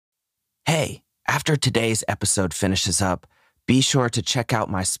Hey, after today's episode finishes up, be sure to check out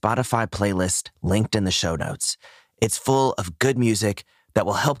my Spotify playlist linked in the show notes. It's full of good music that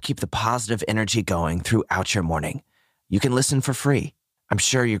will help keep the positive energy going throughout your morning. You can listen for free. I'm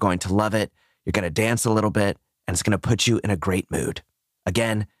sure you're going to love it. You're going to dance a little bit, and it's going to put you in a great mood.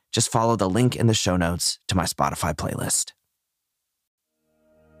 Again, just follow the link in the show notes to my Spotify playlist.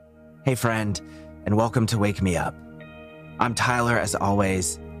 Hey friend, and welcome to Wake Me Up. I'm Tyler as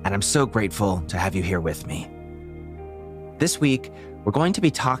always, and I'm so grateful to have you here with me. This week, we're going to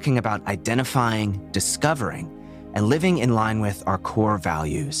be talking about identifying, discovering, and living in line with our core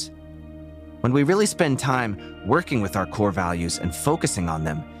values. When we really spend time working with our core values and focusing on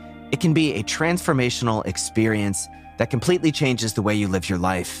them, it can be a transformational experience that completely changes the way you live your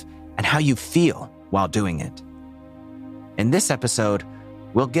life and how you feel while doing it. In this episode,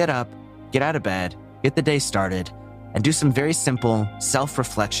 we'll get up, get out of bed, get the day started, and do some very simple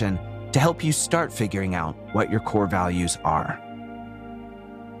self-reflection to help you start figuring out what your core values are.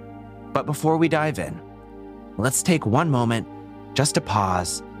 But before we dive in, let's take one moment just to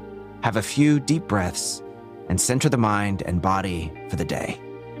pause, have a few deep breaths, and center the mind and body for the day.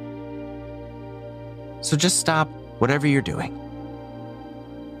 So just stop whatever you're doing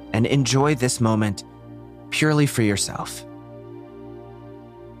and enjoy this moment purely for yourself.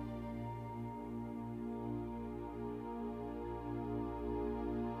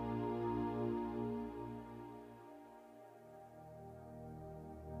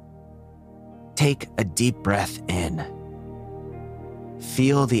 Take a deep breath in.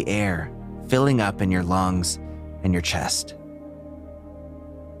 Feel the air filling up in your lungs and your chest.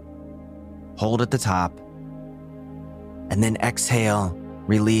 Hold at the top, and then exhale,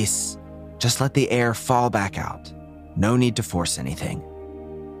 release. Just let the air fall back out. No need to force anything.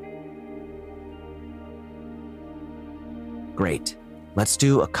 Great. Let's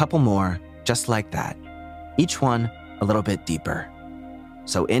do a couple more just like that. Each one a little bit deeper.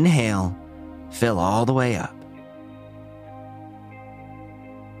 So inhale, fill all the way up.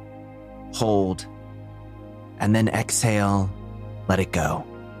 Hold, and then exhale, let it go.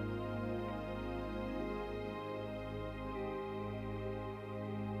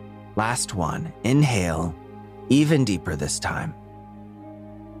 Last one, inhale, even deeper this time.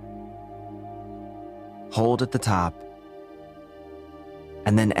 Hold at the top,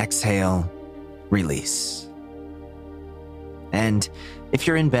 and then exhale, release. And if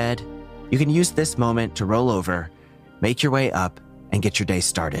you're in bed, you can use this moment to roll over, make your way up, and get your day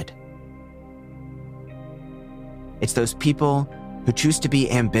started. It's those people who choose to be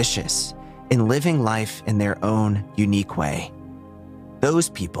ambitious in living life in their own unique way. Those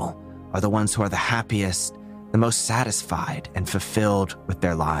people are the ones who are the happiest, the most satisfied, and fulfilled with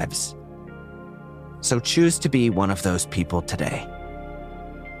their lives. So choose to be one of those people today.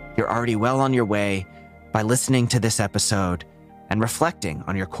 You're already well on your way by listening to this episode and reflecting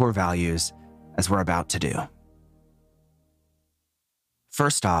on your core values as we're about to do.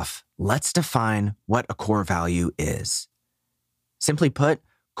 First off, let's define what a core value is. Simply put,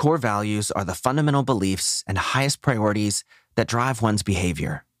 core values are the fundamental beliefs and highest priorities that drive one's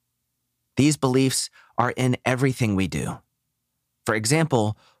behavior. These beliefs are in everything we do. For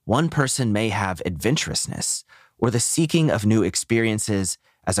example, one person may have adventurousness or the seeking of new experiences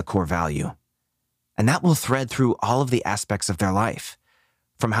as a core value. And that will thread through all of the aspects of their life,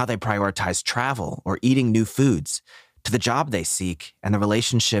 from how they prioritize travel or eating new foods, to the job they seek and the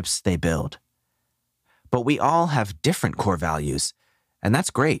relationships they build. But we all have different core values, and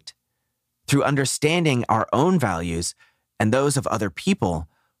that's great. Through understanding our own values and those of other people,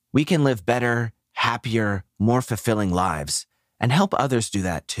 we can live better, happier, more fulfilling lives, and help others do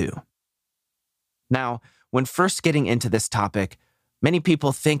that too. Now, when first getting into this topic, many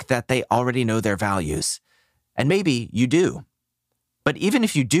people think that they already know their values, and maybe you do. But even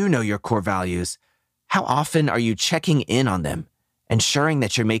if you do know your core values, how often are you checking in on them, ensuring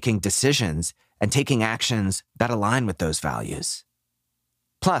that you're making decisions and taking actions that align with those values?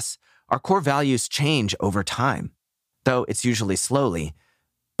 Plus, our core values change over time, though it's usually slowly,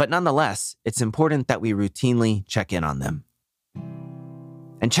 but nonetheless, it's important that we routinely check in on them.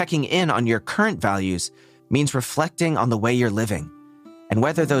 And checking in on your current values means reflecting on the way you're living and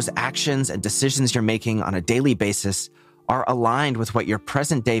whether those actions and decisions you're making on a daily basis are aligned with what your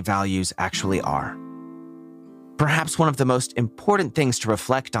present-day values actually are. Perhaps one of the most important things to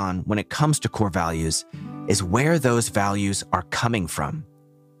reflect on when it comes to core values is where those values are coming from.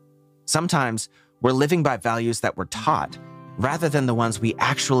 Sometimes we're living by values that we're taught rather than the ones we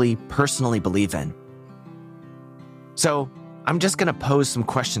actually personally believe in. So I'm just going to pose some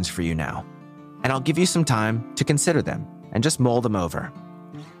questions for you now, and I'll give you some time to consider them and just mull them over.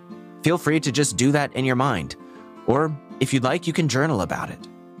 Feel free to just do that in your mind, or if you'd like, you can journal about it.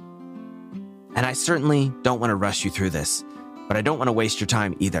 And I certainly don't want to rush you through this, but I don't want to waste your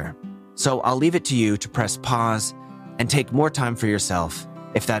time either. So I'll leave it to you to press pause and take more time for yourself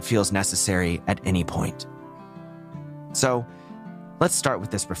if that feels necessary at any point. So let's start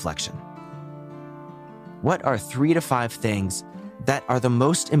with this reflection. What are 3 to 5 things that are the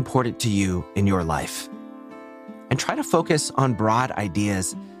most important to you in your life? And try to focus on broad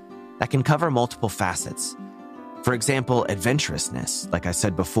ideas that can cover multiple facets. For example, adventurousness, like I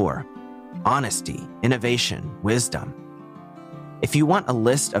said before, honesty, innovation, wisdom. If you want a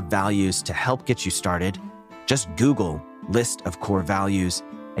list of values to help get you started, just Google list of core values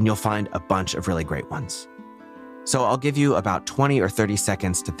and you'll find a bunch of really great ones. So I'll give you about 20 or 30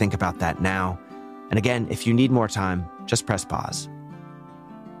 seconds to think about that now. And again, if you need more time, just press pause.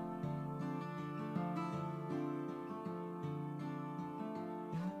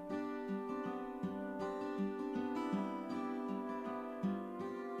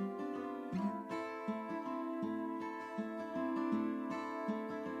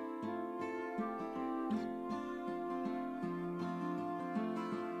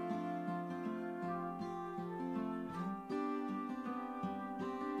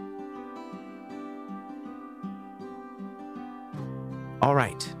 All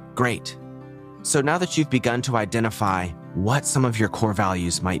right, great. So now that you've begun to identify what some of your core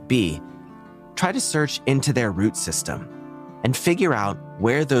values might be, try to search into their root system and figure out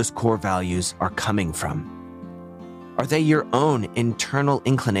where those core values are coming from. Are they your own internal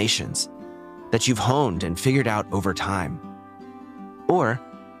inclinations that you've honed and figured out over time? Or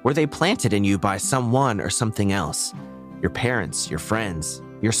were they planted in you by someone or something else? Your parents, your friends,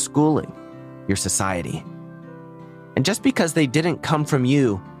 your schooling, your society? And just because they didn't come from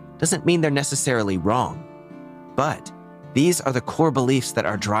you doesn't mean they're necessarily wrong. But these are the core beliefs that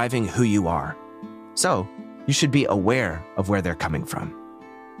are driving who you are. So you should be aware of where they're coming from.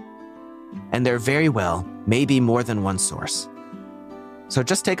 And there very well may be more than one source. So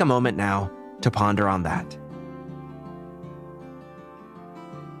just take a moment now to ponder on that.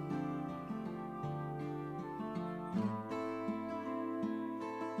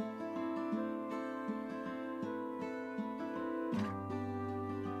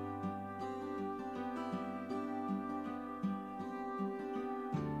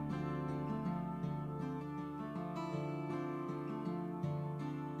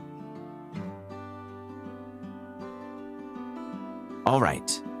 All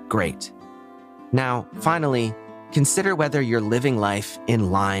right, great. Now, finally, consider whether you're living life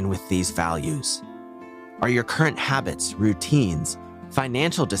in line with these values. Are your current habits, routines,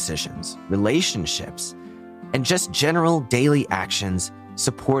 financial decisions, relationships, and just general daily actions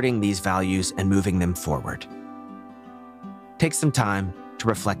supporting these values and moving them forward? Take some time to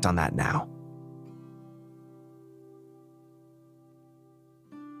reflect on that now.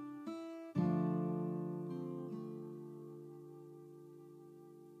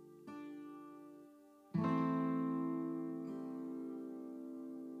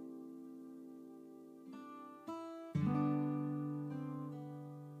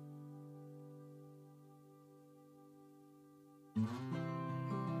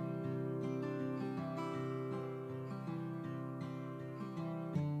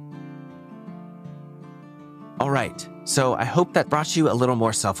 All right, so I hope that brought you a little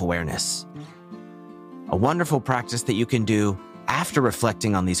more self-awareness. A wonderful practice that you can do after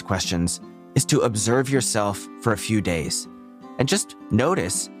reflecting on these questions is to observe yourself for a few days and just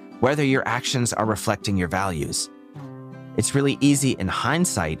notice whether your actions are reflecting your values. It's really easy in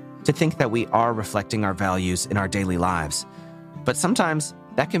hindsight to think that we are reflecting our values in our daily lives, but sometimes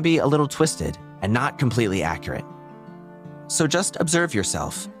that can be a little twisted and not completely accurate. So just observe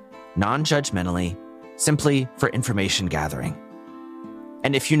yourself, non-judgmentally, simply for information gathering.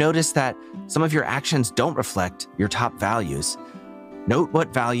 And if you notice that some of your actions don't reflect your top values, note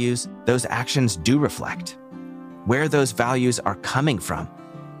what values those actions do reflect, where those values are coming from,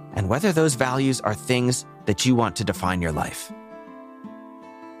 and whether those values are things that you want to define your life.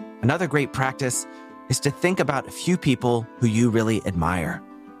 Another great practice is to think about a few people who you really admire.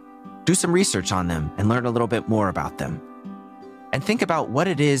 Do some research on them and learn a little bit more about them. And think about what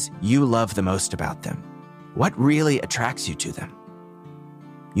it is you love the most about them. What really attracts you to them?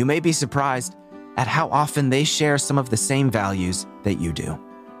 You may be surprised at how often they share some of the same values that you do.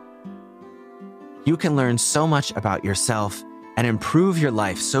 You can learn so much about yourself and improve your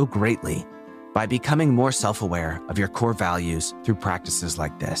life so greatly by becoming more self-aware of your core values through practices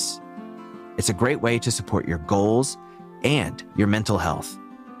like this. It's a great way to support your goals and your mental health.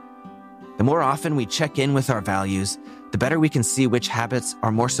 The more often we check in with our values, the better we can see which habits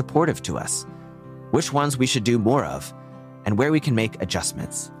are more supportive to us, which ones we should do more of, and where we can make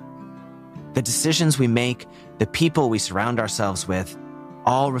adjustments. The decisions we make, the people we surround ourselves with,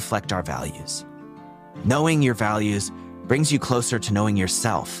 all reflect our values. Knowing your values brings you closer to knowing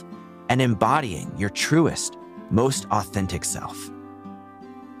yourself and embodying your truest, most authentic self.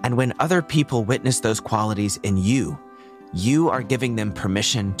 And when other people witness those qualities in you, you are giving them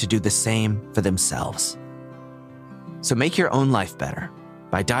permission to do the same for themselves. So make your own life better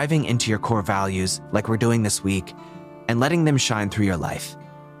by diving into your core values like we're doing this week and letting them shine through your life.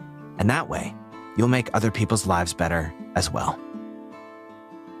 And that way, you'll make other people's lives better as well.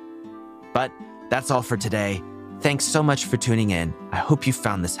 But that's all for today. Thanks so much for tuning in. I hope you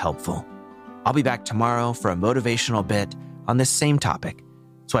found this helpful. I'll be back tomorrow for a motivational bit on this same topic,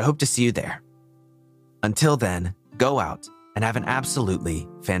 so I hope to see you there. Until then, go out and have an absolutely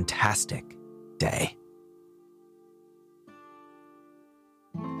fantastic day.